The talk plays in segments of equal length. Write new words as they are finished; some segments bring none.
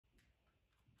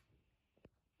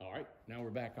right, now we're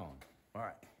back on. All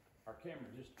right, our camera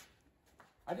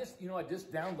I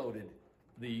just downloaded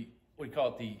the, what do you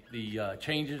call it, the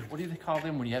changes. What do they call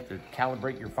them when you have to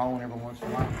calibrate your phone every once in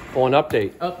a while? Oh, an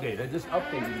update. Update, I just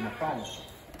updated my phone.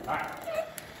 All right,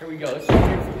 here we go. This is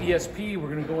here from ESP. We're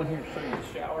gonna go in here and show you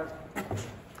the shower.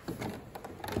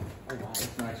 Oh, wow,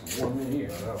 it's nice and warm in here.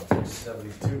 Oh, it's like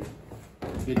 72.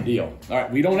 Good deal. All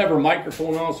right, we don't have our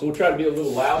microphone on, so we'll try to be a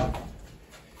little loud.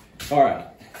 All right,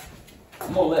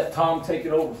 I'm gonna let Tom take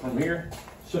it over from here,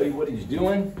 show you what he's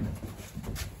doing.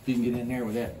 If you can get in there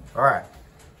with that. All right,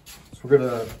 so we're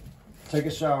gonna take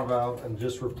a shower valve and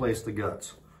just replace the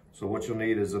guts. So what you'll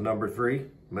need is a number 3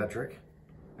 metric.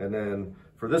 And then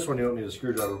for this one, you don't need a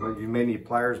screwdriver, but you may need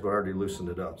pliers, but I already loosened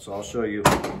it up. So I'll show you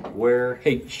where.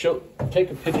 Hey, take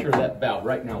a picture of that valve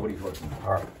right now, what he's working on.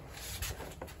 All right.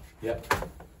 Yep,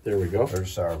 there we go. There's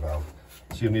shower valve.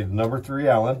 So you'll need the number 3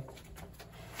 Allen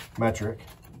metric.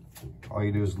 All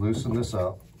you do is loosen this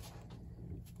up.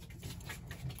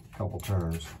 Couple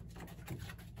turns.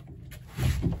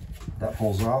 That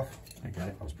pulls off. I got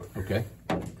it. Okay.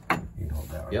 You can hold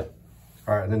that right. Yep.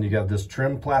 All right, and then you got this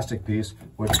trim plastic piece,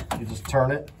 which you just turn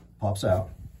it, pops out.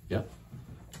 Yep.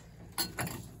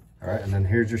 All right, and then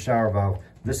here's your shower valve.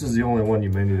 This is the only one you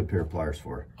may need a pair of pliers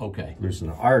for. Okay. Loosen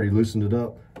it. I already loosened it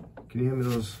up. Can you hand me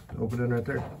those open end right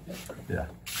there? Yep. Yeah.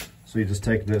 So you just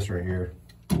take this right here,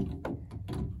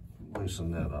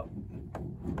 loosen that up.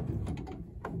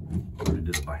 Already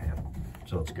did it by hand,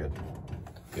 so it's good.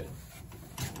 Good.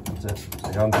 That's it. So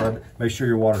you unthread. Make sure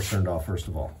your water's turned off first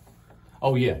of all.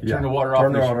 Oh yeah, turn the water off.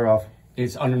 Turn the water off.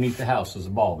 It's underneath the house as a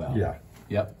ball valve. Yeah.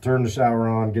 Yep. Turn the shower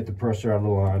on, get the pressure out of the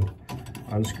line,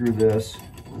 unscrew this,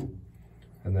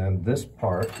 and then this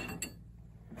part,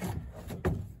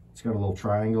 it's got a little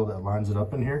triangle that lines it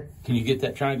up in here. Can you get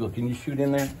that triangle? Can you shoot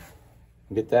in there?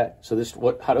 Get that? So this,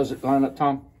 how does it line up,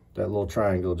 Tom? That little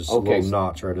triangle, just a little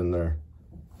notch right in there.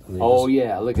 Oh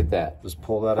yeah, look at that. Just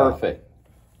pull that out. Perfect.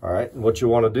 All right, and what you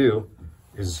want to do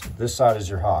is, this side is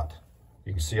your hot.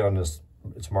 You can see on this,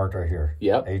 it's marked right here.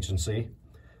 Yep. H and C.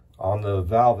 On the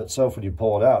valve itself, when you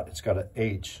pull it out, it's got an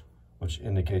H, which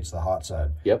indicates the hot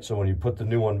side. Yep. So when you put the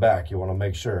new one back, you want to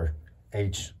make sure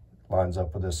H lines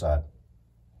up with this side.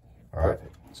 All right.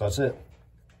 Perfect. So that's it.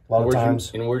 A lot of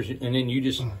times. And then you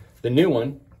just, the new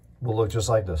one will look just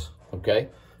like this. Okay.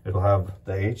 It'll have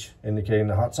the H indicating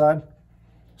the hot side.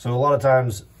 So a lot of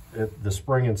times, if the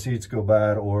spring and seats go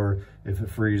bad, or if it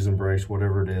freezes and breaks,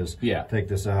 whatever it is, yeah, take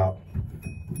this out.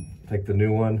 Take the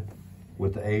new one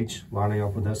with the H lining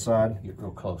up with this side. Get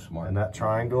real close, Mark. And that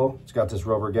triangle, it's got this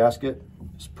rubber gasket.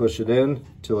 Just push it in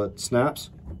till it snaps.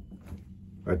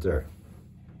 Right there.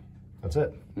 That's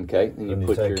it. Okay, and you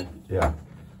put your... Yeah.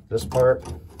 This part.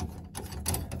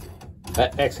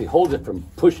 That actually holds it from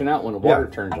pushing out when the water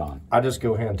turns on. I just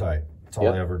go hand tight. That's all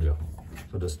I ever do.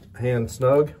 So just hand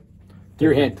snug.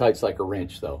 Your hand tight's like a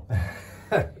wrench, though.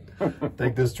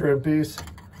 Take this trim piece,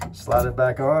 slide it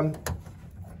back on.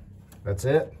 That's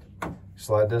it.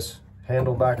 Slide this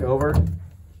handle back over.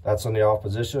 That's in the off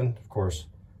position. Of course,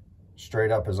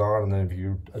 straight up is on, and then if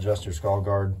you adjust your skull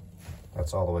guard,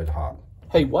 that's all the way to hot.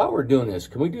 Hey, while we're doing this,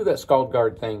 can we do that skull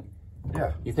guard thing?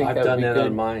 Yeah. You think I've that would be done that good?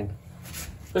 on mine.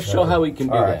 Let's show how we can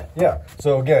do that. Yeah.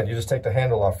 So again, you just take the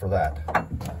handle off for that.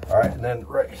 All right, and then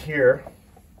right here,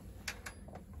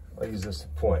 I'll use this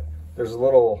point. There's a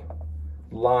little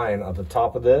line at the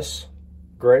top of this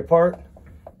gray part,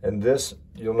 and this,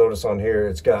 you'll notice on here,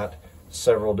 it's got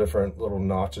several different little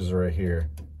notches right here.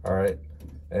 All right,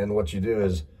 and what you do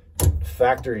is,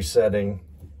 factory setting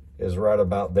is right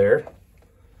about there.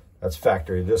 That's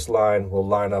factory. This line will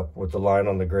line up with the line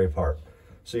on the gray part.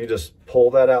 So you just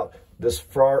pull that out. This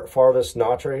farthest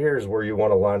notch right here is where you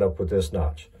want to line up with this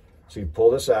notch. So you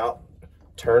pull this out,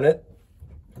 turn it,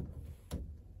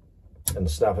 and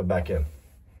snap it back in.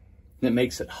 That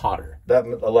makes it hotter. That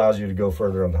allows you to go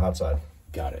further on the hot side.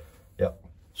 Got it. Yep.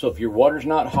 So if your water's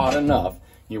not hot enough,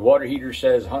 your water heater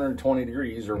says 120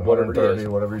 degrees or whatever it is,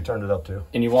 whatever you turned it up to,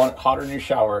 and you want it hotter in your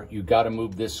shower, you got to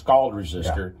move this scald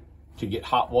resistor to get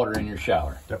hot water in your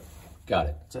shower. Yep. Got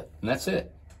it. That's it. And that's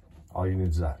it. All you need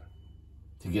is that.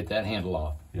 To get that handle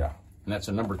off. Yeah. And that's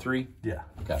a number 3? Yeah.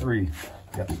 Got it. 3.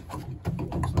 Yep.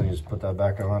 So then you just put that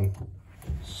back on,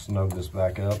 snug this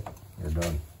back up, you're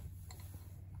done.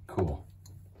 Cool.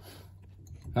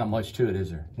 Not much to it, is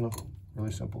there? No,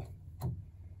 really simple.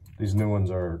 These new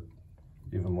ones are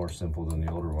even more simple than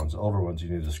the older ones. The older ones, you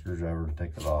need a screwdriver to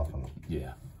take it off. And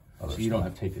yeah. So you don't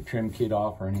have to take the trim kit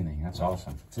off or anything. That's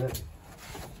awesome. That's it.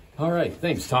 All right.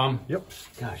 Thanks, Tom. Yep.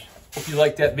 Gosh. Hope you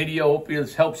liked that video. Hope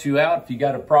this helps you out. If you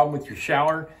got a problem with your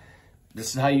shower,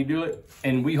 this is how you do it.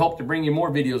 And we hope to bring you more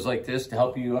videos like this to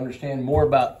help you understand more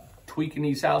about tweaking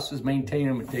these houses, maintaining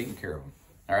them, and taking care of them.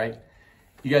 All right?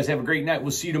 You guys have a great night.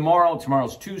 We'll see you tomorrow.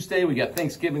 Tomorrow's Tuesday. We got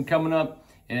Thanksgiving coming up,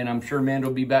 and I'm sure Amanda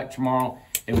will be back tomorrow,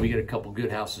 and we got a couple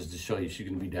good houses to show you. She's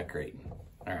going to be decorating.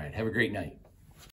 All right. Have a great night.